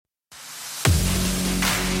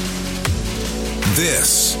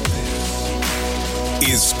This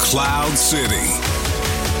is Cloud City.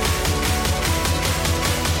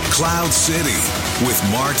 Cloud City with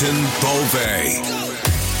Martin Beauvais.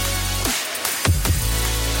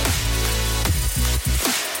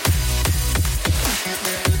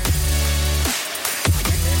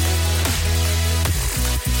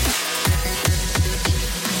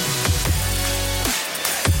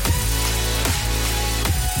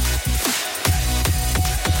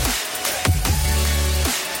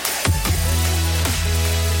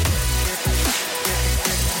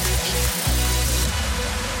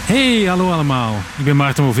 Hey, hallo allemaal. Ik ben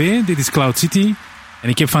Maarten Beauvais, dit is Cloud City. En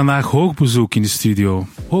ik heb vandaag hoogbezoek in de studio.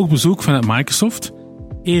 Hoogbezoek vanuit Microsoft.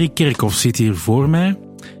 Erik Kerkhoff zit hier voor mij.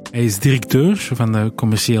 Hij is directeur van de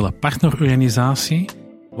commerciële partnerorganisatie.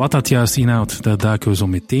 Wat dat juist inhoudt, daar duiken we zo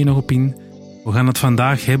meteen nog op in. We gaan het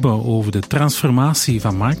vandaag hebben over de transformatie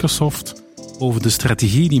van Microsoft, over de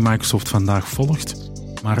strategie die Microsoft vandaag volgt,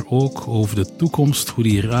 maar ook over de toekomst, hoe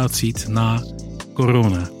die eruit ziet na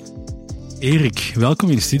corona. Erik, welkom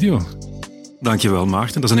in de studio. Dankjewel,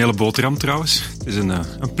 Maarten. Dat is een hele boterham trouwens. Het is een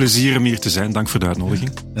plezier om hier te zijn. Dank voor de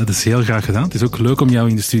uitnodiging. Dat is heel graag gedaan. Het is ook leuk om jou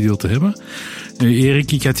in de studio te hebben. Nu,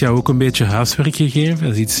 Erik, ik had jou ook een beetje huiswerk gegeven.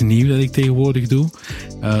 Dat is iets nieuws dat ik tegenwoordig doe.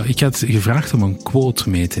 Ik had gevraagd om een quote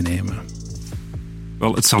mee te nemen.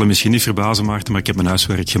 Wel, het zal u misschien niet verbazen, Maarten, maar ik heb mijn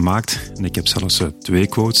huiswerk gemaakt. En ik heb zelfs 2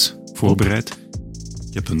 quotes voorbereid.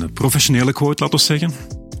 Ik heb een professionele quote, laten we zeggen.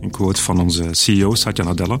 Een quote van onze CEO, Satya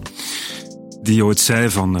Nadella. Die ooit zei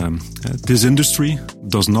van, this industry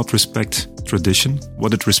does not respect tradition.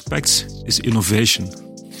 What it respects is innovation.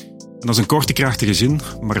 En dat is een korte, krachtige zin,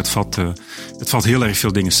 maar het vat heel erg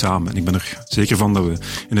veel dingen samen. En ik ben er zeker van dat we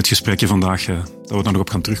in het gesprekje vandaag dat we daar nog op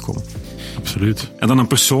gaan terugkomen. Absoluut. En dan een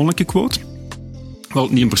persoonlijke quote. Wel,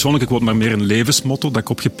 niet een persoonlijke quote, maar meer een levensmotto dat ik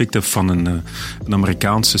opgepikt heb van een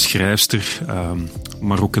Amerikaanse schrijfster,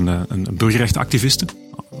 maar ook een burgerrechtenactiviste,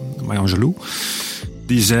 Maya Angelou.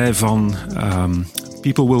 Die zei van,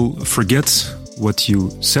 people will forget what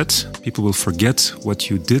you said, people will forget what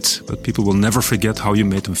you did, but people will never forget how you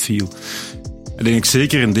made them feel. En denk ik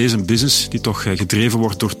zeker in deze business, die toch gedreven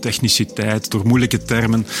wordt door techniciteit, door moeilijke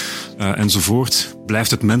termen enzovoort,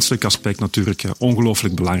 blijft het menselijk aspect natuurlijk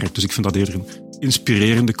ongelooflijk belangrijk. Dus ik vind dat eerder een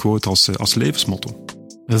inspirerende quote als levensmotto.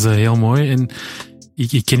 Dat is heel mooi. En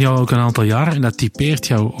ik ken jou ook een aantal jaren en dat typeert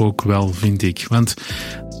jou ook wel, vind ik. Want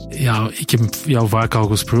ja, ik heb jou vaak al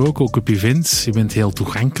gesproken, ook op events. Je bent heel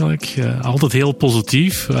toegankelijk, altijd heel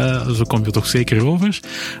positief. Zo kom je toch zeker over.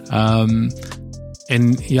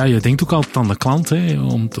 En ja, je denkt ook altijd aan de klant, hè,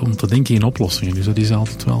 om te denken in oplossingen. Dus dat is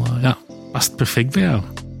altijd wel, past perfect bij jou.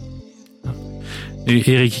 Ja. Nu,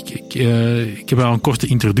 Erik, ik heb jou een korte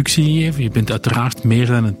introductie gegeven. Je bent uiteraard meer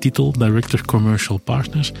dan een titel, Director Commercial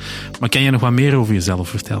Partners. Maar kan je nog wat meer over jezelf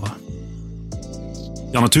vertellen?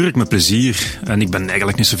 Ja, natuurlijk, met plezier. En ik ben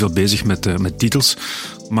eigenlijk niet zoveel bezig met titels.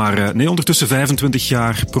 Maar ondertussen 25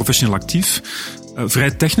 jaar professioneel actief.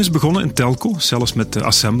 Vrij technisch begonnen in telco, zelfs met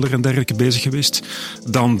assembler en dergelijke bezig geweest.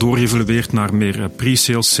 Dan doorgeëvolueerd naar meer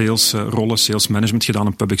pre-sales, sales rollen, sales management gedaan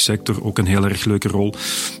in public sector. Ook een heel erg leuke rol.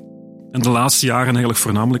 En de laatste jaren eigenlijk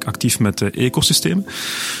voornamelijk actief met ecosystemen.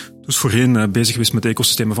 Dus voorheen bezig geweest met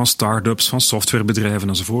ecosystemen van start-ups, van softwarebedrijven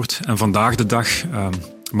enzovoort. En vandaag de dag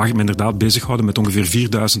mag ik me inderdaad bezighouden met ongeveer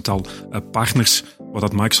 4000-tal partners, waar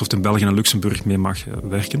dat Microsoft in België en Luxemburg mee mag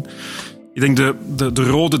werken. Ik denk de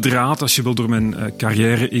rode draad, als je wil, door mijn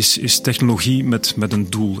carrière is technologie met een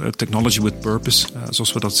doel. Technology with purpose,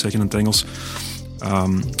 zoals we dat zeggen in het Engels.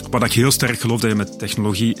 Waar ik heel sterk geloof dat je met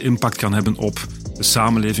technologie impact kan hebben op de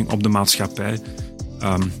samenleving, op de maatschappij.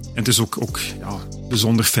 En het is ook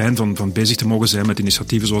bijzonder fijn van bezig te mogen zijn met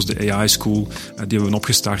initiatieven zoals de AI School, die we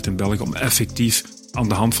opgestart in België, om effectief aan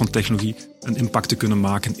de hand van technologie een impact te kunnen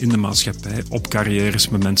maken in de maatschappij, op carrières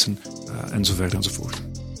met mensen enzovoort enzovoort.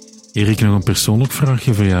 Erik, nog een persoonlijk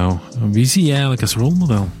vraagje voor jou. Wie zie je eigenlijk als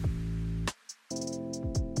rolmodel?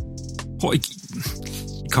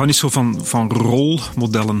 Ik hou niet zo van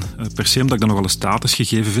rolmodellen per se, omdat ik dat nogal een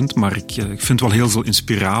statusgegeven vind, maar ik vind wel heel veel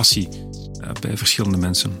inspiratie bij verschillende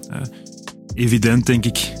mensen. Evident, denk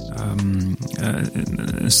ik.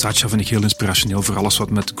 Satya vind ik heel inspirationeel voor alles wat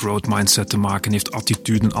met growth mindset te maken heeft,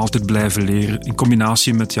 attituden, altijd blijven leren, in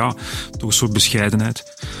combinatie met toch een soort bescheidenheid.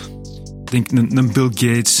 Ik denk een Bill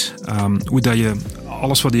Gates, hoe dat je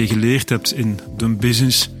alles wat je geleerd hebt in de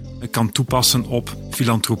business kan toepassen op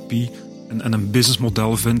filantropie en een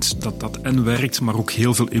businessmodel vindt dat en werkt, maar ook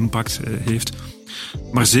heel veel impact heeft.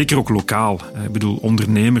 Maar zeker ook lokaal. Ik bedoel,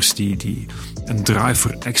 ondernemers die een drive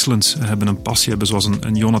for excellence hebben, een passie hebben, zoals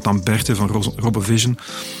een Jonathan Berthe van Robovision.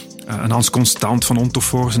 een Hans Constant van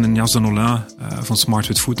Ontoforce en een Jas de Nolin van Smart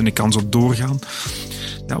with Food. En ik kan zo doorgaan.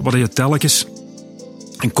 Ja, wat je telkens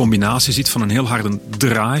een combinatie ziet van een heel harde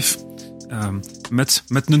drive met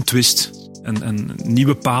een twist. En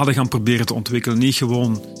nieuwe paden gaan proberen te ontwikkelen. Niet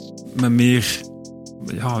gewoon met meer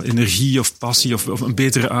energie of passie of een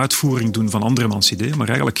betere uitvoering doen van andermans idee, maar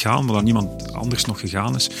eigenlijk gaan waar niemand anders nog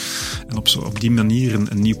gegaan is. En op die manier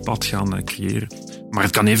een nieuw pad gaan creëren. Maar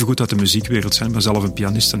het kan evengoed uit de muziekwereld zijn. Ik ben zelf een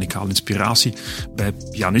pianist en ik haal inspiratie bij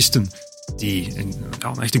pianisten die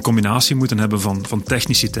echt een combinatie moeten hebben van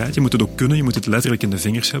techniciteit. Je moet het ook kunnen, je moet het letterlijk in de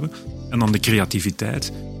vingers hebben. En dan de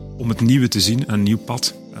creativiteit om het nieuwe te zien en een nieuw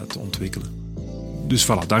pad te ontwikkelen. Dus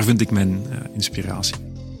voilà, daar vind ik mijn inspiratie.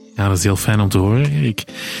 Ja, dat is heel fijn om te horen, Erik.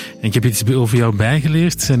 En ik heb iets over jou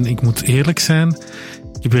bijgeleerd en ik moet eerlijk zijn,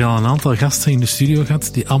 ik heb hier al een aantal gasten in de studio gehad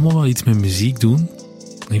die allemaal wel iets met muziek doen.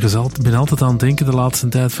 En ik ben altijd aan het denken de laatste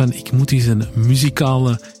tijd van, ik moet eens een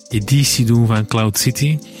muzikale editie doen van Cloud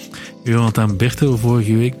City. Jonathan Berthe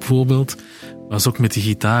vorige week bijvoorbeeld was ook met de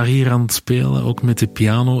gitaar hier aan het spelen, ook met de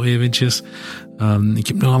piano eventjes. Ik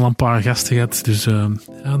heb nog al een paar gasten gehad, dus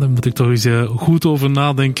daar moet ik toch eens goed over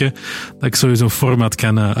nadenken dat ik sowieso een format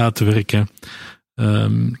kan uitwerken.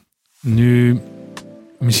 Nu,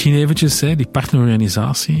 misschien eventjes die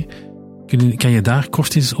partnerorganisatie. Kan je daar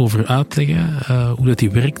kort eens over uitleggen hoe dat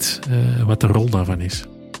die werkt, wat de rol daarvan is?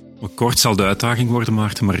 Kort zal de uitdaging worden,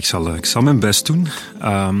 Maarten, maar ik zal mijn best doen.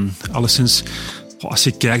 Alleszins, als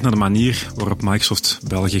je kijkt naar de manier waarop Microsoft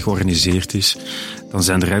België georganiseerd is, dan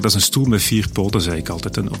zijn dat is een stoel met 4 poten, zei ik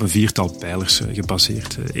altijd, en op een 4-tal pijlers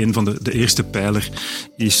gebaseerd. Een van de eerste pijler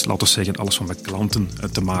is, laten we zeggen, alles wat met klanten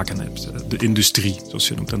te maken heeft. De industrie, zoals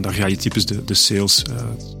je noemt. En daar ga je typisch de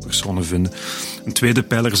salespersonen vinden. Een tweede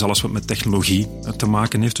pijler is alles wat met technologie te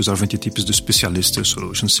maken heeft. Dus daar vind je typisch de specialisten,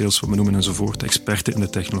 solution sales, wat we noemen enzovoort, de experten in de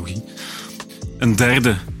technologie. Een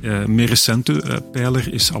derde, meer recente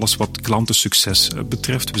pijler is alles wat klantensucces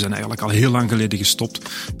betreft. We zijn eigenlijk al heel lang geleden gestopt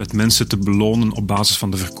met mensen te belonen op basis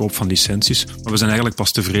van de verkoop van licenties. Maar we zijn eigenlijk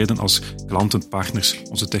pas tevreden als klanten, partners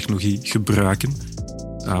onze technologie gebruiken.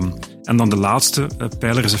 En dan de laatste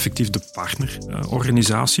pijler is effectief de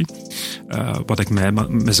partnerorganisatie. Wat ik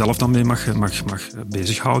mezelf dan mee mag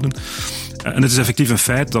bezighouden. En het is effectief een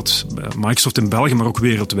feit dat Microsoft in België, maar ook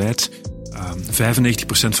wereldwijd,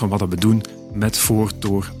 95% van wat we doen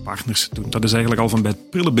door partners doen. Dat is eigenlijk al van bij het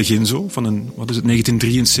prille begin zo, van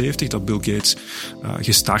 1973, dat Bill Gates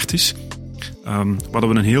gestart is. Waar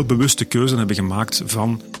we een heel bewuste keuze hebben gemaakt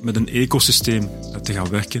van met een ecosysteem te gaan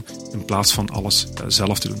werken in plaats van alles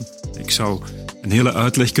zelf te doen. Ik zou een hele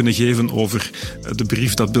uitleg kunnen geven over de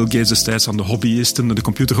brief dat Bill Gates destijds aan de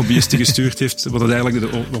computerhobbyisten gestuurd heeft, wat het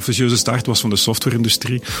eigenlijk de officieuze start was van de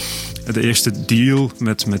softwareindustrie. De eerste deal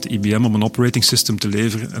met IBM om een operating system te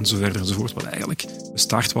leveren en zo verder enzovoort. Wat eigenlijk de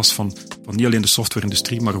start was van niet alleen de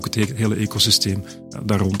softwareindustrie, maar ook het hele ecosysteem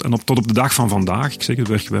daar rond. En tot op de dag van vandaag, ik zeg het,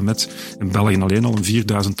 werken wij met in België alleen al een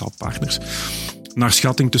 4000-tal partners. Naar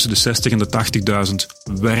schatting tussen de 60 en de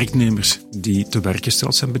 80.000 werknemers die te werk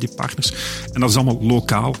gesteld zijn bij die partners. En dat is allemaal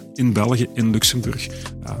lokaal in België, in Luxemburg.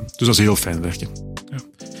 Dus dat is heel fijn werken.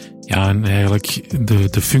 Ja, en eigenlijk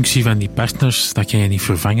de functie van die partners, dat kan je niet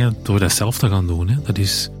vervangen door dat zelf te gaan doen. Hè. Dat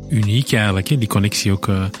is uniek eigenlijk, hè, die connectie ook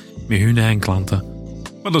met hun eigen klanten.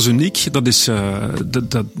 Maar dat is uniek. Dat is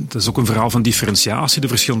ook een verhaal van differentiatie. De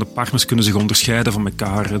verschillende partners kunnen zich onderscheiden van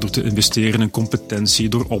elkaar door te investeren in competentie,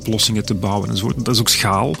 door oplossingen te bouwen enzovoort. Dat is ook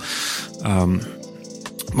schaal.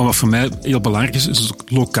 Maar wat voor mij heel belangrijk is ook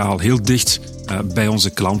lokaal, heel dicht bij onze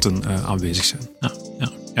klanten aanwezig zijn.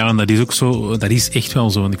 Ja, en dat is ook zo. Dat is echt wel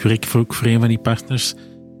zo. Want ik werk ook voor een van die partners.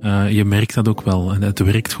 Je merkt dat ook wel. En het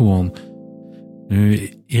werkt gewoon. Nu,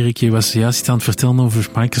 Erik, je was juist iets aan het vertellen over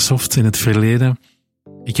Microsoft in het verleden.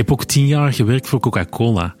 Ik heb ook 10 jaar gewerkt voor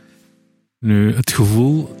Coca-Cola. Nu, het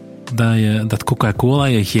gevoel dat Coca-Cola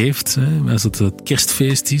je geeft, als het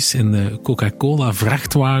kerstfeest is en de Coca-Cola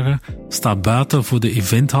vrachtwagen staat buiten voor de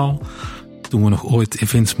eventhal, toen we nog ooit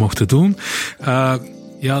events mochten doen,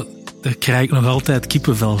 daar krijg ik nog altijd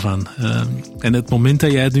kippenvel van. En het moment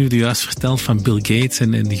dat jij nu juist vertelt van Bill Gates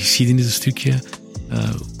en de geschiedenis een stukje,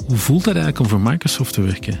 hoe voelt dat eigenlijk om voor Microsoft te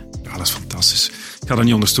werken? Ja, dat is fantastisch. Ik ga dat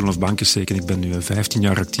niet onder stoelen of banken steken. Ik ben nu 15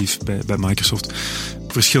 jaar actief bij Microsoft.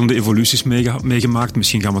 Verschillende evoluties meegemaakt.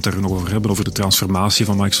 Misschien gaan we het daar nog over hebben, over de transformatie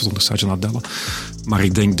van Microsoft onder Satya Nadella. Maar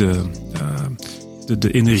ik denk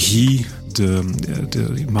de energie, de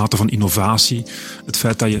mate van innovatie, het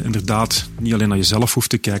feit dat je inderdaad niet alleen naar jezelf hoeft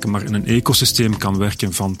te kijken, maar in een ecosysteem kan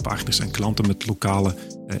werken van partners en klanten met lokale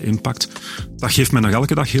impact. Dat geeft mij nog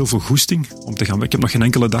elke dag heel veel goesting om te gaan werken. Ik heb nog geen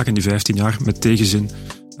enkele dag in die 15 jaar met tegenzin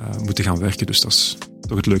moeten gaan werken. Dus dat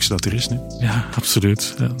toch het leukste dat er is nu. Ja,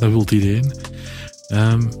 absoluut. Ja, dat wil iedereen.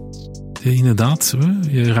 Inderdaad,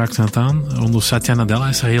 je raakt het aan. Onder Satya Nadella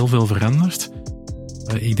is er heel veel veranderd.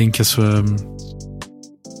 Ik denk als we...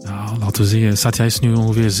 laten we zeggen, Satya is nu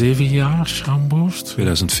ongeveer 7 jaar aan boord.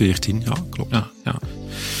 2014, ja, klopt. Ja.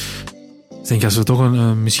 Ik denk als we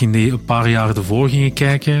toch misschien een paar jaar ervoor gingen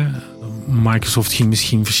kijken... Microsoft ging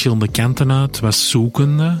misschien verschillende kanten uit, was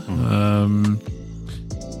zoekende.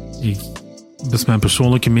 Dat is mijn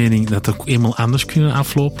persoonlijke mening dat het ook eenmaal anders kunnen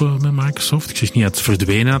aflopen met Microsoft. Ik zeg niet dat het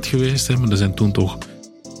verdwenen had geweest, maar er zijn toen toch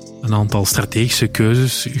een aantal strategische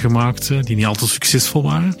keuzes gemaakt die niet altijd succesvol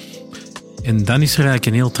waren. En dan is er eigenlijk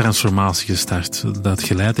een heel transformatie gestart. Dat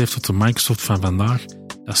geleid heeft tot de Microsoft van vandaag,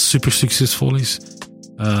 dat super succesvol is,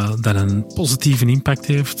 dat een positieve impact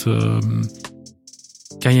heeft.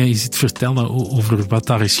 Kan je iets vertellen over wat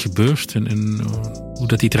daar is gebeurd en hoe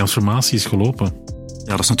dat die transformatie is gelopen?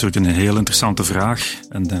 Ja, dat is natuurlijk een heel interessante vraag.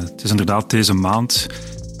 En het is inderdaad deze maand,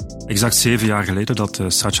 exact 7 jaar geleden, dat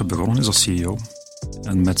Satya begonnen is als CEO.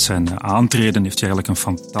 En met zijn aantreden heeft hij eigenlijk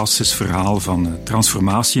een fantastisch verhaal van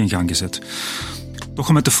transformatie in gang gezet.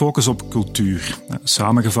 Toch met de focus op cultuur.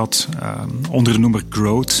 Samengevat onder de noemer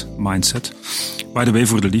Growth Mindset. By the way,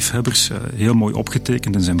 voor de liefhebbers, heel mooi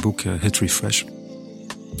opgetekend in zijn boek Hit Refresh.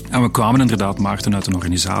 En we kwamen inderdaad, Maarten, uit een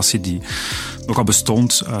organisatie die nogal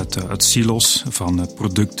bestond uit silo's van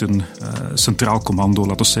producten, centraal commando,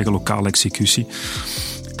 laten we zeggen lokale executie.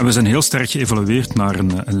 En we zijn heel sterk geëvolueerd naar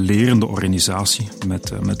een lerende organisatie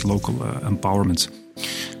met local empowerment.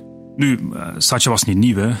 Nu, Satya was niet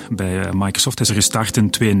nieuw bij Microsoft. Hij is er gestart in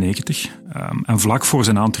 1992. En vlak voor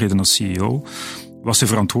zijn aantreden als CEO was hij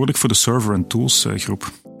verantwoordelijk voor de Server and Tools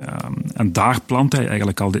groep. En daar plant hij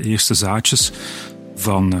eigenlijk al de eerste zaadjes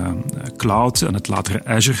van cloud en het latere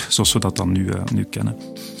Azure, zoals we dat dan nu kennen.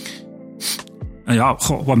 En ja,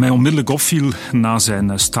 wat mij onmiddellijk opviel na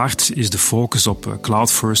zijn start is de focus op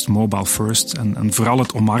cloud first, mobile first en vooral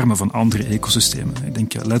het omarmen van andere ecosystemen. Ik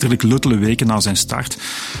denk letterlijk luttele weken na zijn start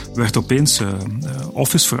werd opeens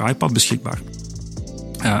Office voor iPad beschikbaar.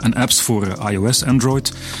 En apps voor iOS,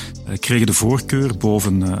 Android kregen de voorkeur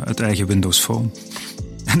boven het eigen Windows Phone.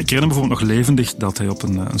 En ik herinner me bijvoorbeeld nog levendig dat hij op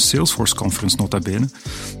een Salesforce-conference nota bene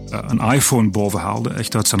een iPhone bovenhaalde,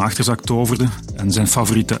 echt uit zijn achterzak toverde en zijn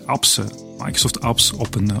favoriete apps, Microsoft apps,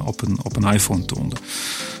 op een iPhone toonde.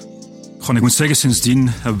 Gewoon, ik moet zeggen, sindsdien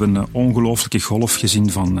hebben we een ongelooflijke golf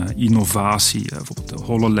gezien van innovatie. Bijvoorbeeld de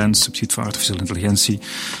HoloLens, op het gebied van artificiële intelligentie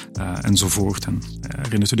enzovoort. En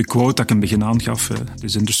herinnert u de quote dat ik in het begin aangaf?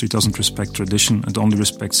 This industry doesn't respect tradition, it only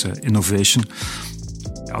respects innovation.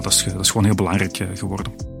 Ja, dat is gewoon heel belangrijk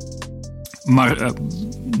geworden. Maar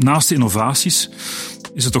naast de innovaties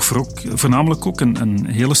is het toch voornamelijk ook een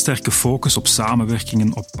hele sterke focus op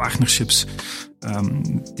samenwerkingen, op partnerships,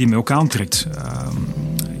 die mij ook aantrekt.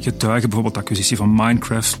 Getuigen bijvoorbeeld de acquisitie van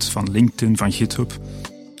Minecraft, van LinkedIn, van GitHub,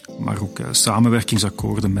 maar ook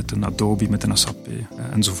samenwerkingsakkoorden met een Adobe, met een SAP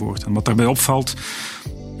enzovoort. En wat daarbij opvalt,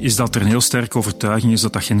 is dat er een heel sterke overtuiging is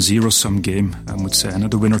dat dat geen zero-sum game moet zijn.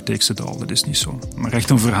 The winner takes it all, dat is niet zo. Maar echt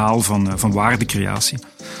een verhaal van waardecreatie.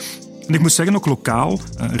 En ik moet zeggen, ook lokaal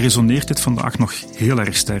resoneert dit vandaag nog heel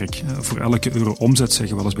erg sterk. Voor elke euro omzet, zeggen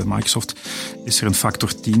we wel eens bij Microsoft, is er een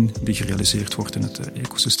factor 10 die gerealiseerd wordt in het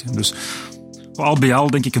ecosysteem. Dus al bij al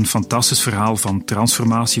denk ik een fantastisch verhaal van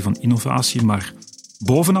transformatie, van innovatie, maar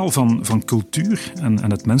bovenal van cultuur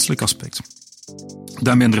en het menselijk aspect.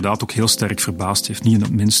 Dat mij inderdaad ook heel sterk verbaasd heeft, niet in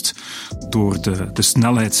het minst door de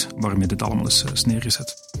snelheid waarmee dit allemaal is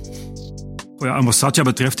neergezet. Oh ja, en wat Satya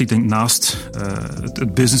betreft, ik denk naast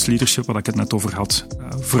het business leadership, waar ik het net over had,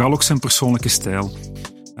 vooral ook zijn persoonlijke stijl,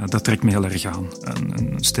 dat trekt me heel erg aan.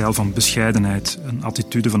 Een stijl van bescheidenheid, een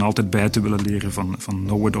attitude van altijd bij te willen leren, van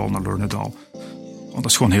know it all naar learn it all. Want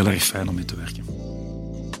dat is gewoon heel erg fijn om mee te werken.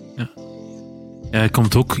 Ja. Hij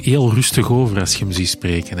komt ook heel rustig over als je hem ziet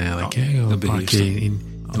spreken eigenlijk. Ja, een paar keer in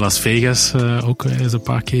Las Vegas ook eens een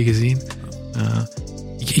paar keer gezien.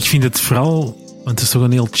 Ik vind het vooral, want het is toch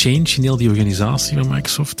een heel change in heel die organisatie van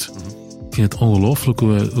Microsoft. Ik vind het ongelooflijk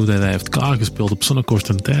hoe dat hij heeft klaargespeeld op zo'n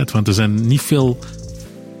korte tijd. Want er zijn niet veel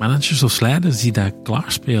managers of leiders die dat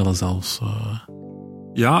klaarspelen zelfs.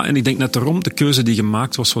 Ja, en ik denk net daarom, de keuze die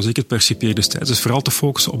gemaakt was, zoals ik het percipeerde destijds, is vooral te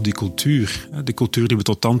focussen op die cultuur. De cultuur die we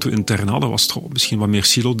tot dan toe intern hadden, was toch misschien wat meer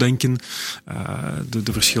silo-denken.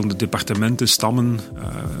 De verschillende departementen, stammen,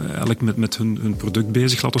 elk met hun product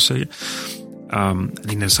bezig, laten we zeggen. Ik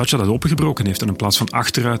denk dat Satya dat opengebroken heeft. En in plaats van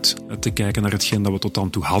achteruit te kijken naar hetgeen dat we tot dan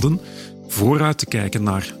toe hadden, vooruit te kijken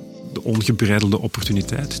naar de ongebreidelde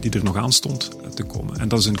opportuniteit die er nog aan stond te komen. En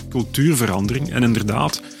dat is een cultuurverandering. En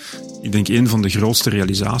inderdaad, Ik denk een van de grootste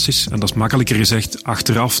realisaties, en dat is makkelijker gezegd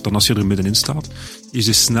achteraf dan als je er middenin staat, is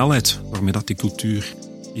de snelheid waarmee dat die cultuur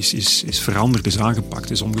is veranderd, is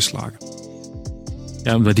aangepakt, is omgeslagen.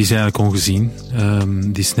 Ja, dat is eigenlijk ongezien.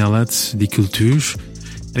 Die snelheid, die cultuur.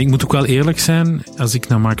 En ik moet ook wel eerlijk zijn, als ik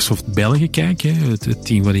naar Microsoft België kijk, het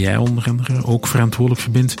team waar jij onder andere ook verantwoordelijk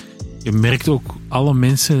voor bent, je merkt ook alle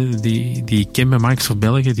mensen die ik ken bij Microsoft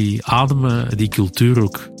België, die ademen die cultuur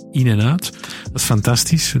ook in en uit. Dat is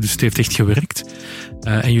fantastisch, dus het heeft echt gewerkt.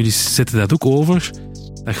 En jullie zetten dat ook over,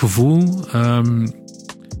 dat gevoel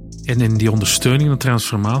en die ondersteuning en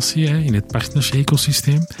transformatie in het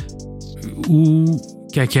partners-ecosysteem. Hoe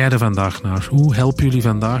kijk jij er vandaag naar? Hoe helpen jullie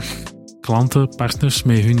vandaag klanten, partners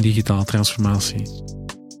met hun digitale transformatie?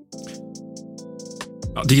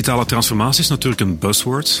 Digitale transformatie is natuurlijk een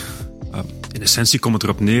buzzword. In essentie komt het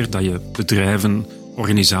erop neer dat je bedrijven,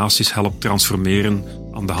 organisaties helpt transformeren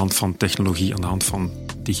aan de hand van technologie, aan de hand van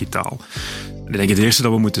digitaal. En ik denk het eerste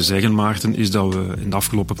dat we moeten zeggen, Maarten, is dat we in de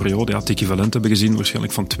afgelopen periode het equivalent hebben gezien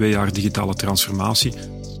waarschijnlijk van 2 jaar digitale transformatie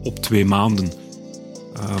op 2 maanden.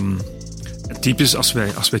 Typisch, als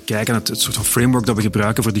wij kijken, het soort van framework dat we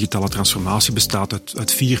gebruiken voor digitale transformatie bestaat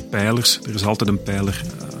uit 4 pijlers. Er is altijd een pijler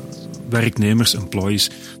werknemers, employees.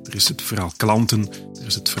 Er is het verhaal klanten, er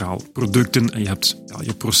is het verhaal producten en je hebt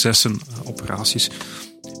je processen, operaties.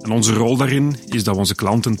 En onze rol daarin is dat we onze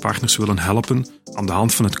klanten en partners willen helpen aan de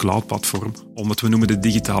hand van het cloud-platform om wat we noemen de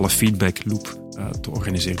digitale feedback loop te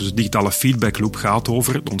organiseren. Dus de digitale feedback loop gaat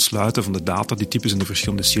over het ontsluiten van de data die typisch in de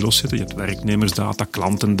verschillende silo's zitten. Je hebt werknemersdata,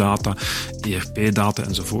 klantendata, ERP-data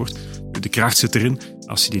enzovoort. De kracht zit erin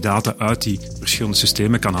als je die data uit die verschillende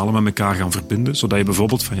systemen kan halen met elkaar gaan verbinden, zodat je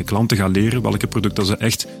bijvoorbeeld van je klanten gaat leren welke producten ze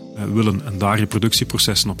echt willen en daar je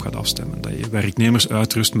productieprocessen op gaat afstemmen. Dat je werknemers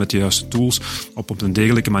uitrust met de juiste tools op een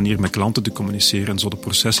degelijke manier met klanten te communiceren en zo de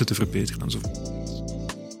processen te verbeteren enzovoort.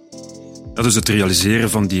 Ja, dus het realiseren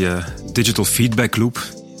van die digital feedback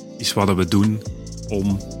loop is wat we doen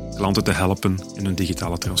om klanten te helpen in hun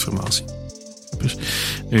digitale transformatie. Dus,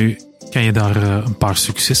 nu, kan je daar een paar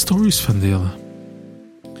successtories van delen?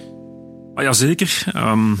 Jazeker.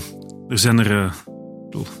 Er zijn een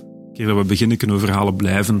keer dat we beginnen kunnen we verhalen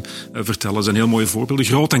blijven vertellen. Er zijn heel mooie voorbeelden,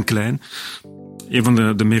 groot en klein. Een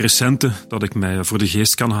van de meer recente dat ik mij voor de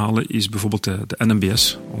geest kan halen is bijvoorbeeld de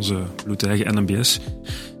NMBS, onze bloedeigen NMBS.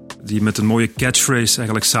 Die met een mooie catchphrase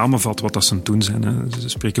eigenlijk samenvat wat dat ze aan het doen zijn. Hè. Ze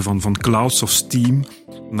spreken van clouds of steam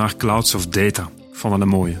naar clouds of data. Ik vond dat een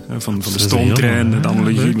mooie. Hè. Van de stoomtrein, de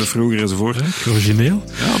analogie met vroeger enzovoort. Leuk, origineel.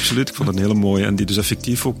 Ja, absoluut. Ik vond dat een hele mooie. En die dus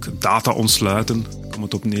effectief ook data ontsluiten. Daar komt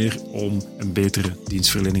het op neer om een betere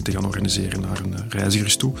dienstverlening te gaan organiseren naar hun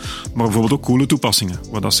reizigers toe. Maar bijvoorbeeld ook coole toepassingen.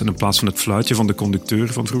 Waar dat ze in plaats van het fluitje van de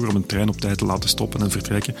conducteur van vroeger om een trein op tijd te laten stoppen en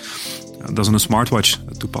vertrekken. Dat is een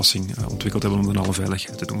smartwatch-toepassing ontwikkeld hebben om de alle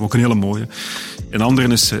veiligheid te doen. Ook een hele mooie. Een andere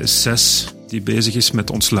is CES, die bezig is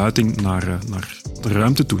met ontsluiting naar de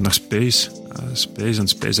ruimte toe, naar space. Space en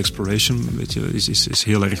space exploration weet je, is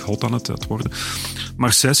heel erg hot aan het worden.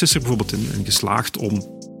 Maar CES is er bijvoorbeeld in geslaagd om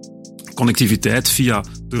connectiviteit via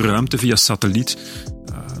de ruimte, via satelliet,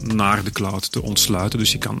 naar de cloud te ontsluiten.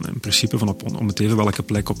 Dus je kan in principe van om het even welke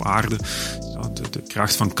plek op aarde de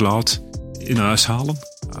kracht van cloud in huis halen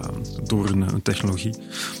door een technologie.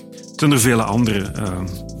 Er zijn er vele andere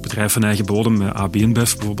bedrijven van eigen bodem, AB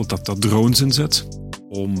InBev bijvoorbeeld, dat drones inzet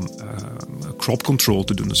om crop control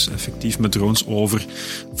te doen. Dus effectief met drones over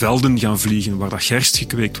velden gaan vliegen waar dat gerst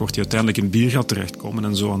gekweekt wordt die uiteindelijk in bier gaat terechtkomen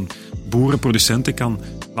en zo aan boeren, producenten kan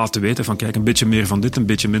laten weten van kijk, een beetje meer van dit, een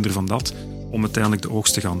beetje minder van dat, om uiteindelijk de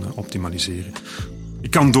oogst te gaan optimaliseren.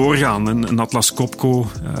 Ik kan doorgaan. Een Atlas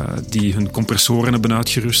Copco die hun compressoren hebben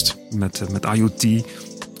uitgerust met IoT,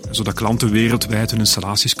 zodat klanten wereldwijd hun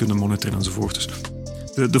installaties kunnen monitoren enzovoort. Dus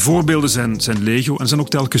de voorbeelden zijn legio en zijn ook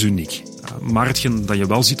telkens uniek. Maar hetgeen dat je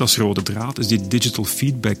wel ziet als rode draad is die digital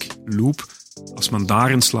feedback loop. Als men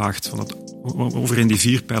daarin slaagt van het overeen die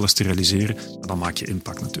 4 pijlers te realiseren, dan maak je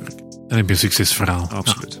impact natuurlijk. Dan heb je een succesverhaal.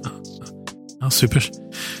 Absoluut. Super.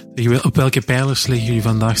 Op welke pijlers leggen jullie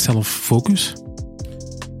vandaag zelf focus?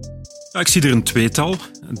 Ik zie er een tweetal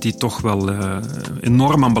die toch wel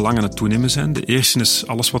enorm aan belang aan het toenemen zijn. De eerste is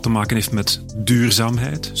alles wat te maken heeft met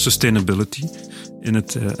duurzaamheid, sustainability. In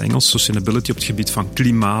het Engels, sustainability op het gebied van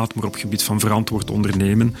klimaat, maar op het gebied van verantwoord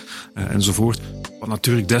ondernemen enzovoort. Wat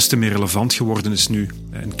natuurlijk des te meer relevant geworden is nu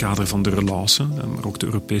in het kader van de relance, maar ook de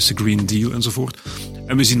Europese Green Deal enzovoort.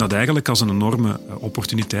 En we zien dat eigenlijk als een enorme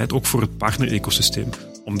opportuniteit, ook voor het partner-ecosysteem,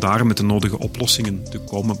 om daar met de nodige oplossingen te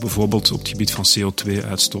komen, bijvoorbeeld op het gebied van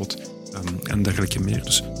CO2-uitstoot en dergelijke meer.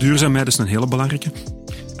 Dus duurzaamheid is een hele belangrijke.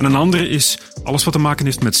 En een andere is alles wat te maken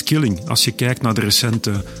heeft met skilling. Als je kijkt naar de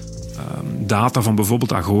recente data van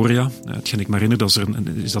bijvoorbeeld Agoria. Hetgeen ik me herinner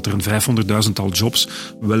is dat er een 500.000-tal jobs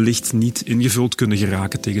wellicht niet ingevuld kunnen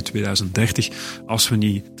geraken tegen 2030 als we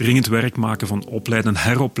niet dringend werk maken van opleiden en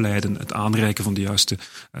heropleiden, het aanreiken van de juiste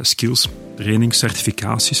skills, training,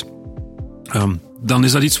 certificaties. Dan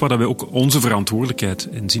is dat iets waar we ook onze verantwoordelijkheid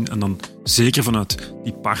in zien. En dan zeker vanuit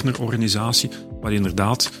die partnerorganisatie, waar je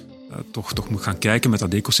inderdaad toch moet gaan kijken met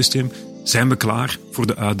dat ecosysteem. Zijn we klaar voor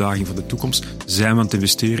de uitdaging van de toekomst? Zijn we aan het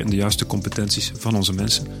investeren in de juiste competenties van onze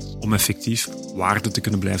mensen om effectief waarde te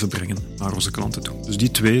kunnen blijven brengen naar onze klanten toe? Dus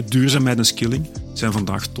die twee, duurzaamheid en skilling, zijn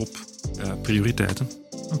vandaag top prioriteiten.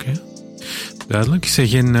 Oké. Duidelijk.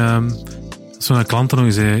 Zeg, als we naar klanten nog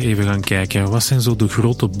eens even gaan kijken, wat zijn zo de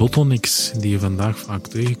grote bottlenecks die je vandaag vaak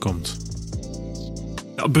tegenkomt?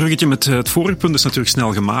 Ja, het bruggetje met het vorige punt is natuurlijk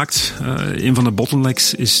snel gemaakt. Een van de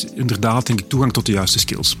bottlenecks is inderdaad, denk ik, toegang tot de juiste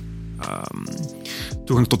skills.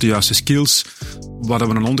 Toegang tot de juiste skills, waar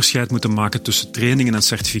we een onderscheid moeten maken tussen trainingen en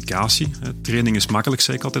certificatie. Training is makkelijk,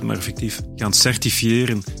 zeg ik altijd, maar effectief gaan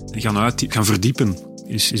certifiëren en gaan verdiepen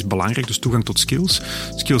is belangrijk. Dus toegang tot skills.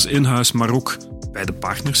 Skills in-huis, maar ook bij de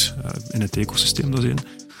partners in het ecosysteem, dat is één.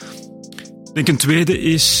 Ik denk een tweede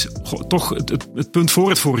is toch het punt voor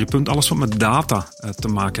het vorige punt, alles wat met data te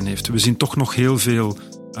maken heeft. We zien toch nog heel veel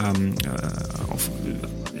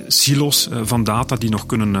silo's van data die nog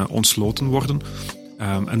kunnen ontsloten worden.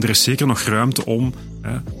 En er is zeker nog ruimte om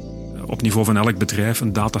op niveau van elk bedrijf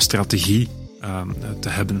een datastrategie te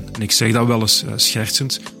hebben. En ik zeg dat wel eens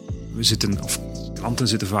schertsend. Klanten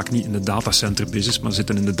zitten vaak niet in de datacenter business, maar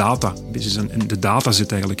zitten in de data business. En in de data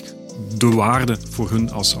zit eigenlijk de waarde voor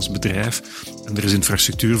hun als bedrijf. En er is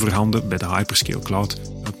infrastructuur voorhanden bij de hyperscale cloud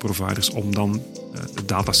providers om dan het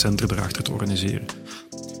datacenter erachter te organiseren.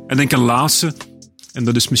 En denk een laatste, en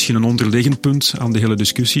dat is misschien een onderliggend punt aan de hele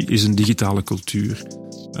discussie, is een digitale cultuur.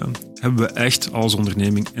 Hebben we echt als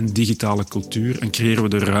onderneming een digitale cultuur en creëren we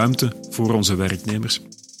de ruimte voor onze werknemers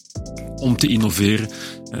om te innoveren,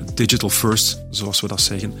 digital first, zoals we dat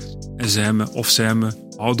zeggen. En zijn we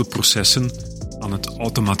oude processen aan het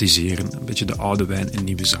automatiseren. Een beetje de oude wijn in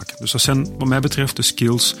nieuwe zakken. Dus dat zijn wat mij betreft de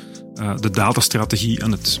skills, de datastrategie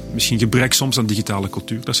en het misschien gebrek soms aan digitale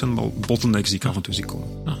cultuur. Dat zijn wel bottlenecks die ik af en toe zie komen.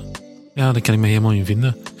 Ja, daar kan ik me helemaal in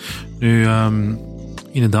vinden. Nu,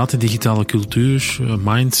 inderdaad, de digitale cultuur,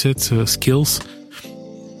 mindset, skills.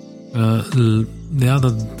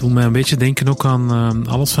 Dat doet mij een beetje denken ook aan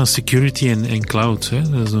alles van security en cloud. Hè.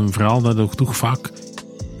 Dat is een verhaal dat ook toch vaak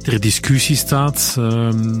ter discussie staat.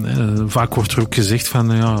 Vaak wordt er ook gezegd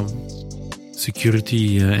van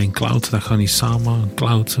security en cloud, dat gaat niet samen.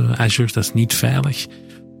 Cloud, Azure, dat is niet veilig.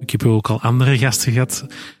 Ik heb ook al andere gasten gehad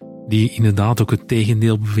die inderdaad ook het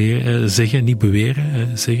tegendeel zeggen.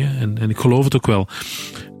 En ik geloof het ook wel.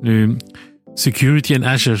 Nu, security en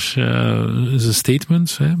Azure is een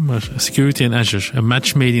statement, maar security en Azure, a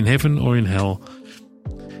match made in heaven or in hell.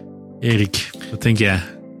 Erik, wat denk jij?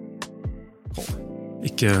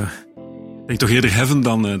 Ik denk toch eerder heaven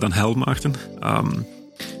dan hell, Maarten.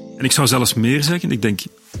 En ik zou zelfs meer zeggen. Ik denk,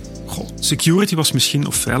 security was misschien,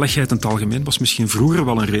 of veiligheid in het algemeen, was misschien vroeger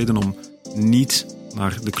wel een reden om niet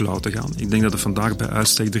naar de cloud te gaan. Ik denk dat het vandaag bij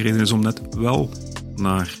uitstek de reden is om net wel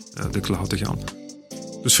naar de cloud te gaan.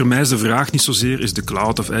 Dus voor mij is de vraag niet zozeer, is de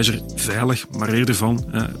cloud of Azure veilig, maar eerder van,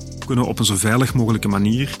 kunnen we op een zo veilig mogelijke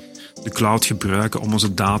manier de cloud gebruiken om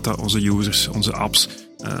onze data, onze users, onze apps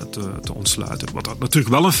te ontsluiten. Wat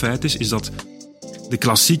natuurlijk wel een feit is dat de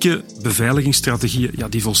klassieke beveiligingsstrategieën,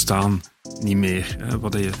 die volstaan niet meer.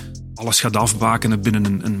 Wat je alles gaat afbakenen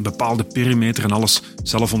binnen een bepaalde perimeter en alles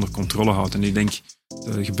zelf onder controle houdt. En ik denk,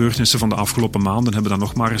 de gebeurtenissen van de afgelopen maanden hebben dat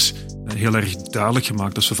nog maar eens heel erg duidelijk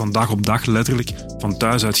gemaakt. Dat we van dag op dag letterlijk van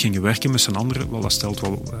thuis uit gingen werken met z'n anderen, wel, dat stelt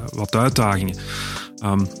wel wat uitdagingen.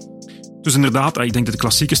 Dus inderdaad, ik denk dat de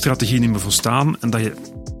klassieke strategie niet meer volstaan en dat je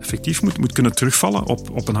effectief moet kunnen terugvallen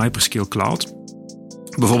op een hyperscale cloud.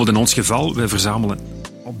 Bijvoorbeeld in ons geval, wij verzamelen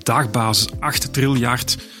op dagbasis 8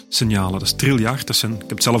 triljard signalen. Dat is triljard, ik heb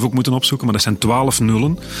het zelf ook moeten opzoeken, maar dat zijn 12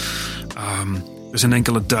 nullen. Er zijn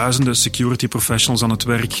enkele duizenden security professionals aan het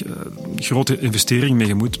werk. Grote investering mee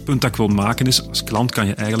gemoeid. Het punt dat ik wil maken is, als klant kan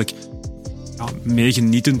je eigenlijk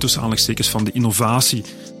meegenieten tussen aanhalingstekens van de innovatie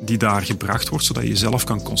die daar gebracht wordt, zodat je jezelf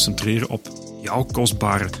kan concentreren op jouw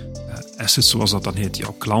kostbare assets, zoals dat dan heet.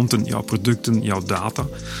 Jouw klanten, jouw producten, jouw data.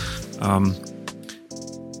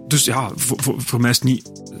 Dus voor mij is het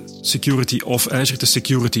niet security of Azure, het is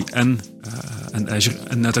security en Azure.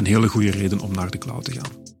 En net een hele goede reden om naar de cloud te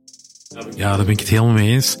gaan. Ja, daar ben ik het helemaal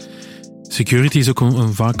mee eens. Security is ook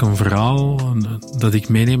vaak een verhaal dat ik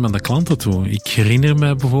meeneem aan de klanten toe. Ik herinner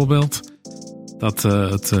me bijvoorbeeld dat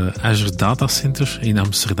het Azure Data Center in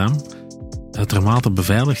Amsterdam, uitermate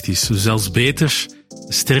beveiligd is. Dus zelfs beter,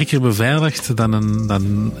 sterker beveiligd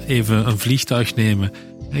dan even een vliegtuig nemen.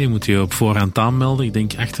 Je moet je op voorhand aanmelden, ik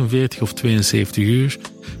denk 48 of 72 uur.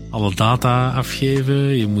 Alle data afgeven,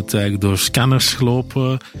 je moet eigenlijk door scanners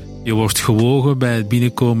lopen. Je wordt gewogen bij het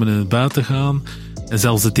binnenkomen en het buitengaan. En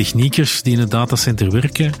zelfs de techniekers die in het datacenter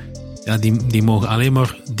werken, ja, die mogen alleen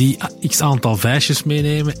maar die x aantal vijsjes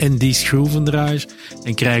meenemen en die schroevendraaier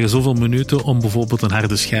en krijgen zoveel minuten om bijvoorbeeld een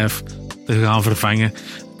harde schijf te gaan vervangen.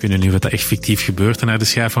 Ik weet niet of dat echt fictief gebeurt, een harde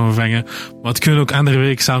schijf gaan vervangen, maar het kunnen ook andere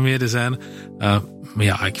werkzaamheden zijn. Maar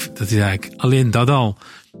ja, dat is eigenlijk, alleen dat al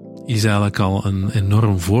is eigenlijk al een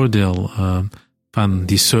enorm voordeel van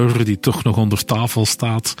die server die toch nog onder tafel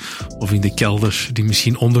staat of in de kelder die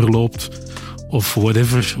misschien onderloopt of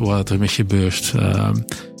whatever wat er mee gebeurt.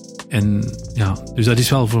 En ja, dus dat is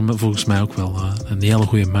wel volgens mij ook wel een hele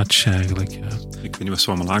goede match eigenlijk. Ik weet niet wat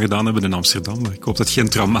ze allemaal aangedaan hebben in Amsterdam. Ik hoop dat het geen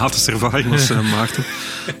traumatische ervaring was, Maarten.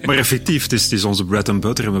 Maar effectief, het is onze bread and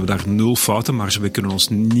butter en we hebben daar 0 fouten, maar we kunnen ons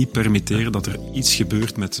niet permitteren dat er iets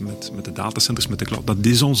gebeurt met de datacenters, met de cloud. Dat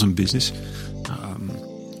is onze business.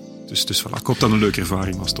 Dus voilà, ik hoop dat het een leuke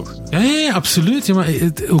ervaring was, toch? Ja, absoluut. Ja, maar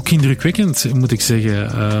ook indrukwekkend, moet ik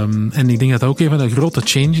zeggen. En ik denk dat ook een van de grote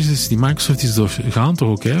changes is die Microsoft is doorgaan, toch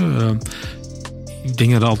ook. Ik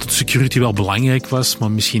denk dat altijd security wel belangrijk was,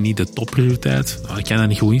 maar misschien niet de topprioriteit. Ik kan dat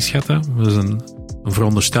niet goed inschatten. Dat is een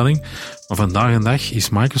veronderstelling. Maar vandaag de dag is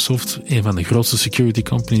Microsoft een van de grootste security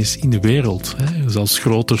companies in de wereld. Zelfs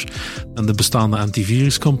groter dan de bestaande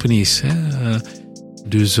antivirus companies.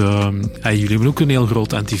 Dus jullie hebben ook een heel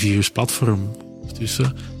groot antivirusplatform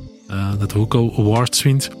tussen, dat ook al awards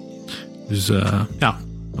wint. Dus ja,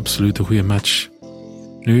 absoluut een goede match.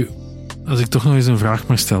 Nu, als ik toch nog eens een vraag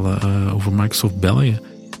mag stellen over Microsoft België.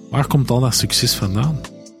 Waar komt al dat succes vandaan?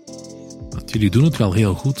 Want jullie doen het wel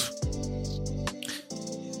heel goed.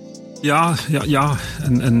 Ja.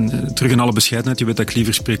 En terug in alle bescheidenheid, je weet dat ik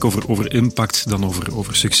liever spreek over impact dan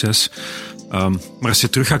over succes. Maar als je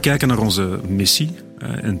terug gaat kijken naar onze missie,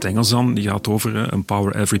 in het Engels dan, die gaat over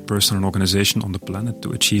empower every person and organization on the planet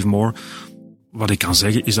to achieve more. Wat ik kan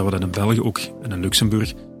zeggen is dat we dat in België ook en in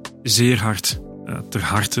Luxemburg zeer hard ter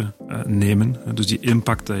harte nemen. Dus die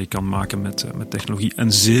impact dat je kan maken met technologie.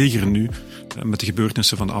 En zeker nu, met de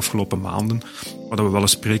gebeurtenissen van de afgelopen maanden, waar we wel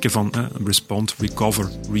eens spreken van respond, recover,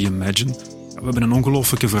 reimagine. We hebben een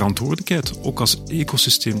ongelooflijke verantwoordelijkheid, ook als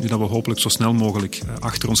ecosysteem, nu dat we hopelijk zo snel mogelijk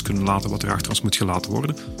achter ons kunnen laten wat er achter ons moet gelaten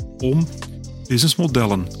worden, om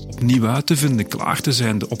businessmodellen opnieuw uit te vinden, klaar te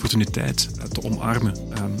zijn, de opportuniteit te omarmen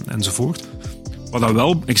enzovoort. Wat dat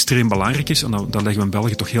wel extreem belangrijk is, en daar leggen we in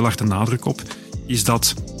België toch heel hard de nadruk op, is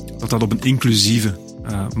dat op een inclusieve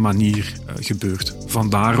manier gebeurt.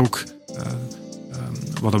 Vandaar ook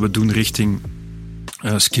wat we doen richting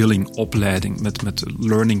skilling, opleiding, met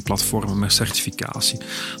learning platformen, met certificatie.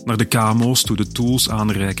 Naar de KMO's toe, de tools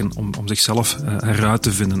aanreiken om zichzelf eruit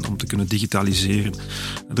te vinden, om te kunnen digitaliseren.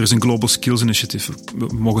 Er is een Global Skills Initiative. We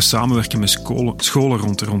mogen samenwerken met scholen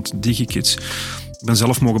rond DigiKids. Ik ben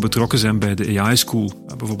zelf mogen betrokken zijn bij de AI School.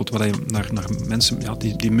 Bijvoorbeeld waar je naar mensen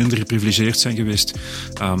die minder geprivilegeerd zijn geweest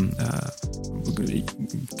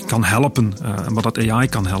kan helpen. En wat dat AI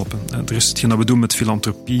kan helpen. Er is hetgeen dat we doen met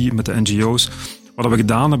filantropie, met de NGO's. Wat we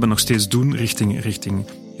gedaan hebben, nog steeds doen richting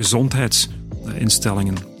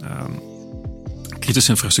gezondheidsinstellingen,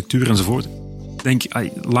 kritische infrastructuur enzovoort. Ik denk,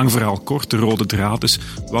 lang verhaal kort, de rode draad is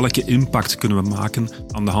welke impact kunnen we maken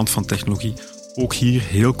aan de hand van technologie. Ook hier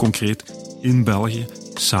heel concreet in België,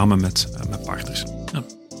 samen met partners. Ja,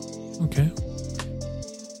 oké.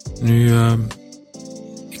 Nu,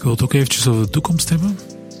 ik wil het ook eventjes over de toekomst hebben.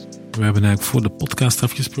 We hebben eigenlijk voor de podcast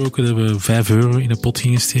afgesproken dat we €5 in de pot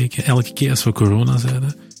gingen steken, elke keer als we corona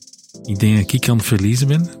zeiden. Ik denk dat ik aan het verliezen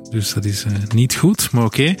ben, dus dat is niet goed, maar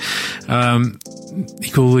oké.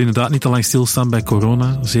 Ik wil inderdaad niet te lang stilstaan bij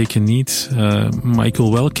corona, zeker niet. Maar ik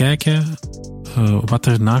wil wel kijken wat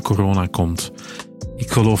er na corona komt.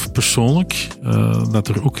 Ik geloof persoonlijk dat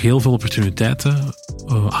er ook heel veel opportuniteiten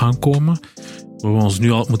aankomen, waar we ons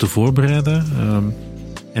nu al moeten voorbereiden.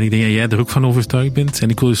 En ik denk dat jij er ook van overtuigd bent. En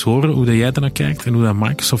ik wil eens horen hoe dat jij er naar kijkt en hoe dat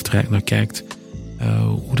Microsoft er eigenlijk naar kijkt.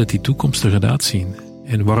 Hoe dat die toekomst er gaat uitzien.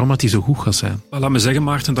 En waarom dat die zo goed gaat zijn. Laat me zeggen,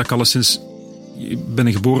 Maarten, dat ik alleszins... Ik ben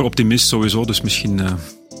een geboren optimist sowieso, dus misschien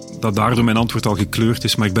dat daardoor mijn antwoord al gekleurd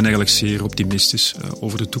is. Maar ik ben eigenlijk zeer optimistisch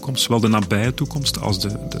over de toekomst. Zowel de nabije toekomst als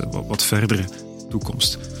de wat verdere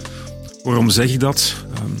toekomst. Waarom zeg ik dat?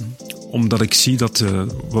 Omdat ik zie dat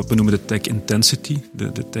wat we noemen de tech intensity,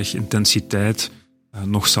 de tech intensiteit,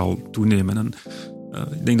 nog zal toenemen. En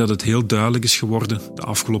ik denk dat het heel duidelijk is geworden de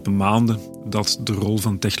afgelopen maanden dat de rol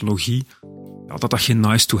van technologie dat geen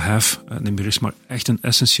nice to have meer is, maar echt een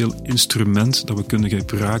essentieel instrument dat we kunnen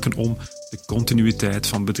gebruiken om de continuïteit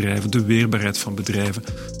van bedrijven, de weerbaarheid van bedrijven,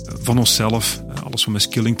 van onszelf, alles wat met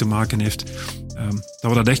skilling te maken heeft,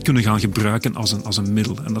 dat we dat echt kunnen gaan gebruiken als een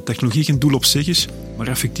middel. En dat technologie geen doel op zich is, maar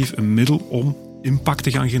effectief een middel om impact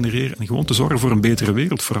te gaan genereren en gewoon te zorgen voor een betere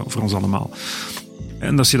wereld voor ons allemaal.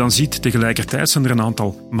 En als je dan ziet, tegelijkertijd zijn er een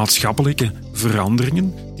aantal maatschappelijke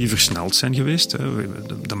veranderingen die versneld zijn geweest.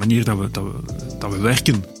 De manier dat we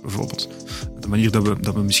werken, bijvoorbeeld. De manier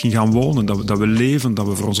dat we misschien gaan wonen, dat we leven, dat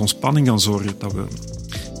we voor onze ontspanning gaan zorgen,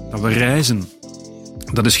 dat we reizen.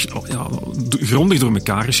 Dat is grondig door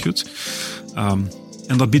elkaar geschud.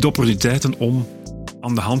 En dat biedt opportuniteiten om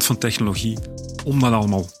aan de hand van technologie, om dat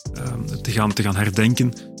allemaal te gaan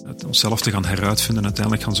herdenken, onszelf te gaan heruitvinden en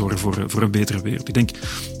uiteindelijk gaan zorgen voor een betere wereld. Ik denk,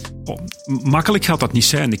 makkelijk gaat dat niet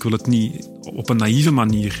zijn. Ik wil het niet op een naïeve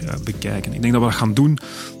manier bekijken. Ik denk dat we dat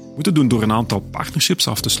moeten doen door een aantal partnerships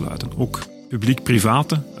af te sluiten. Ook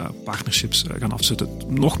publiek-private partnerships gaan afzetten.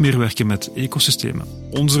 Nog meer werken met ecosystemen.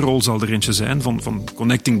 Onze rol zal er eentje zijn van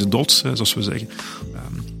connecting the dots, zoals we zeggen.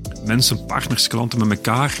 Mensen, partners, klanten met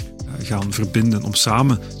elkaar gaan verbinden om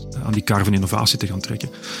samen aan die kar van innovatie te gaan trekken.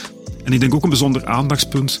 En ik denk ook een bijzonder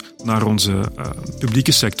aandachtspunt naar onze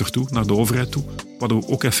publieke sector toe, naar de overheid toe, waar we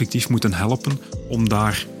ook effectief moeten helpen om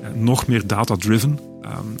daar nog meer data-driven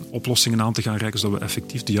oplossingen aan te gaan reiken, zodat we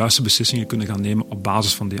effectief de juiste beslissingen kunnen gaan nemen op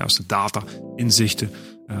basis van de juiste data, inzichten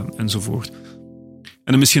enzovoort.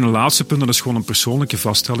 En dan misschien een laatste punt, dat is gewoon een persoonlijke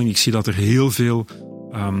vaststelling. Ik zie dat er heel veel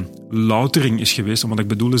loutering is geweest. En wat ik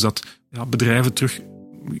bedoel is dat bedrijven terug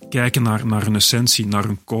kijken naar hun essentie, naar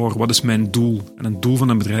hun core. Wat is mijn doel? En een doel van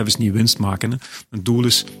een bedrijf is niet winst maken. Hè. Een doel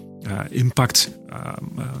is impact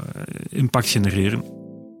genereren.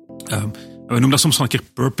 We noemen dat soms wel een keer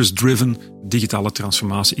purpose-driven digitale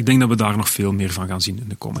transformatie. Ik denk dat we daar nog veel meer van gaan zien in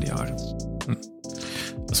de komende jaren.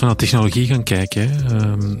 Als we naar technologie gaan kijken,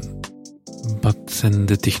 wat zijn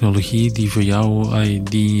de technologieën die voor jou,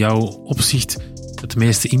 die in jouw opzicht het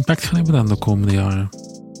meeste impact gaan hebben dan de komende jaren?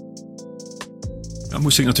 Dan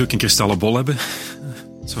moest ik natuurlijk een kristallenbol hebben.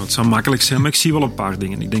 Het zou makkelijk zijn, maar ik zie wel een paar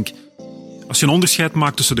dingen. Ik denk, als je een onderscheid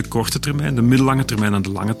maakt tussen de korte termijn, de middellange termijn en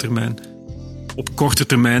de lange termijn, op korte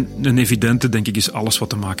termijn, een evidente, denk ik, is alles wat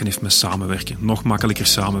te maken heeft met samenwerken. Nog makkelijker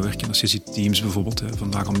samenwerken. Als je ziet Teams bijvoorbeeld,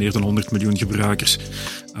 vandaag al meer dan 100 miljoen gebruikers,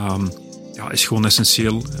 is gewoon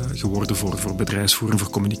essentieel geworden voor bedrijfsvoering, voor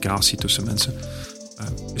communicatie tussen mensen.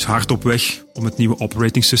 Is hard op weg om het nieuwe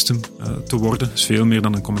operating system te worden. Is veel meer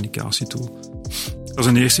dan een communicatietool. Dat is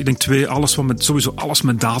een eerste. Ik denk twee, sowieso alles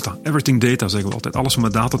met data. Everything data, zeggen we altijd. Alles wat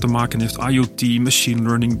met data te maken heeft. IoT, machine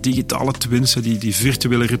learning, digitale twins, die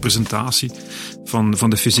virtuele representatie van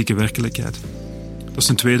de fysieke werkelijkheid. Dat is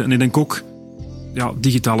een tweede. En ik denk ook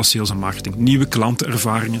digitale sales en marketing. Nieuwe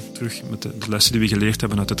klantenervaringen, terug met de lessen die we geleerd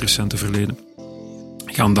hebben uit het recente verleden,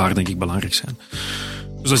 gaan daar denk ik belangrijk zijn.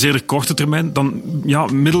 Dus dat is eerder korte termijn. Dan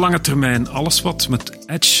middellange termijn, alles wat met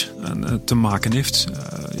edge te maken heeft.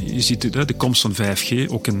 Je ziet de komst van 5G,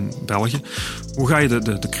 ook in België. Hoe ga je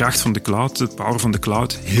de kracht van de cloud, de power van de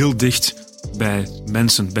cloud, heel dicht bij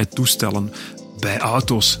mensen, bij toestellen, bij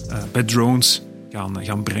auto's, bij drones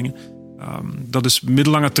gaan brengen? Dat is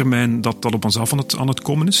middellange termijn dat op ons af aan het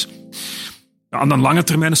komen is. Aan de lange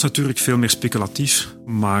termijn is het natuurlijk veel meer speculatief,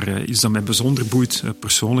 maar iets dat mij bijzonder boeit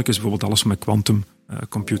persoonlijk is bijvoorbeeld alles met quantum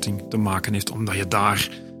computing te maken heeft, omdat je daar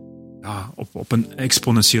op een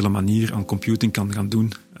exponentiële manier aan computing kan gaan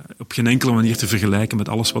doen, op geen enkele manier te vergelijken met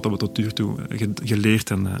alles wat we tot nu toe geleerd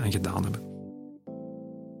en gedaan hebben.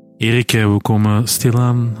 Erik, we komen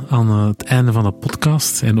stilaan aan het einde van de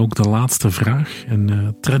podcast en ook de laatste vraag.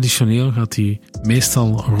 En traditioneel gaat die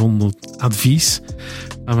meestal rond het advies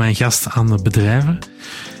van mijn gast aan de bedrijven.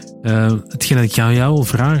 Hetgeen dat ik aan jou wil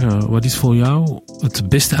vragen, wat is voor jou het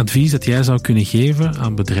beste advies dat jij zou kunnen geven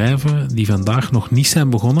aan bedrijven die vandaag nog niet zijn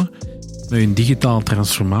begonnen met hun digitale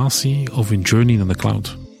transformatie of hun journey naar de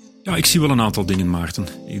cloud? Ja, ik zie wel een aantal dingen, Maarten.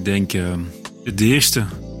 Ik denk, het eerste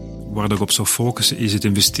waar ik op zou focussen is het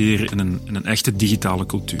investeren in een echte digitale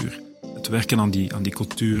cultuur. Het werken aan die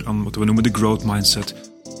cultuur, aan wat we noemen de growth mindset.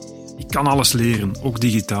 Je kan alles leren, ook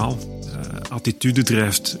digitaal. Attitude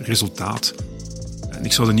drijft resultaat. En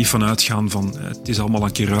ik zou er niet van uitgaan van het is allemaal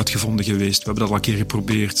een keer uitgevonden geweest, we hebben dat al een keer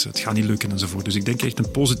geprobeerd, het gaat niet lukken enzovoort. Dus ik denk echt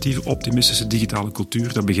een positieve, optimistische digitale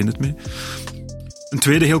cultuur, daar begint het mee. Een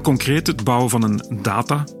tweede, heel concreet, het bouwen van een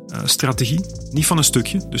datastrategie. Niet van een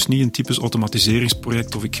stukje, dus niet een typisch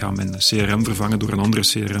automatiseringsproject of ik ga mijn CRM vervangen door een andere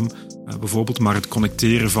CRM bijvoorbeeld, maar het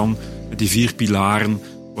connecteren van die 4 pilaren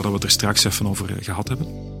waar we het er straks even over gehad hebben.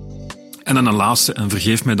 En dan een laatste, en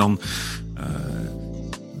vergeef mij dan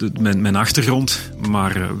mijn achtergrond,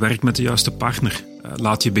 maar werk met de juiste partner.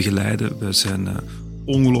 Laat je begeleiden. We zijn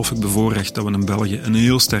ongelooflijk bevoorrecht dat we in België een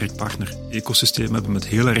heel sterk partner-ecosysteem hebben met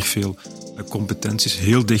heel erg veel competenties,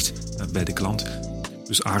 heel dicht bij de klant.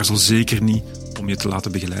 Dus aarzel zeker niet om je te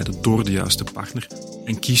laten begeleiden door de juiste partner.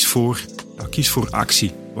 En kies voor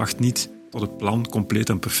actie. Wacht niet tot het plan compleet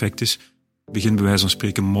en perfect is. Begin bij wijze van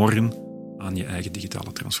spreken morgen aan je eigen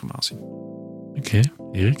digitale transformatie. Oké,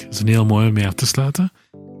 Erik, dat is een heel mooi om mee af te sluiten.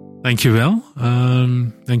 Dankjewel.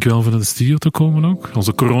 Dankjewel voor naar de studio te komen ook.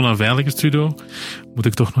 Onze corona-veilige studio, moet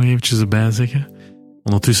ik toch nog eventjes erbij zeggen.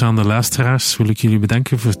 Ondertussen aan de luisteraars wil ik jullie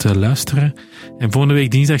bedanken voor het luisteren. En volgende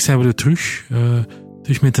week dinsdag zijn we er terug.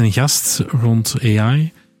 Terug met een gast rond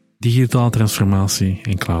AI, digitale transformatie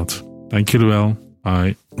en cloud. Dank jullie wel.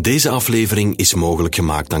 Bye. Deze aflevering is mogelijk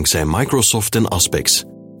gemaakt dankzij Microsoft en Aspex.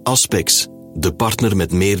 Aspex, de partner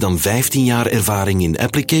met meer dan 15 jaar ervaring in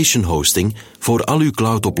application hosting voor al uw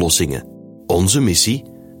cloud-oplossingen. Onze missie?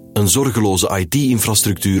 Een zorgeloze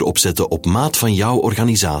IT-infrastructuur opzetten op maat van jouw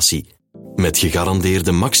organisatie. Met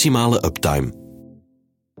gegarandeerde maximale uptime.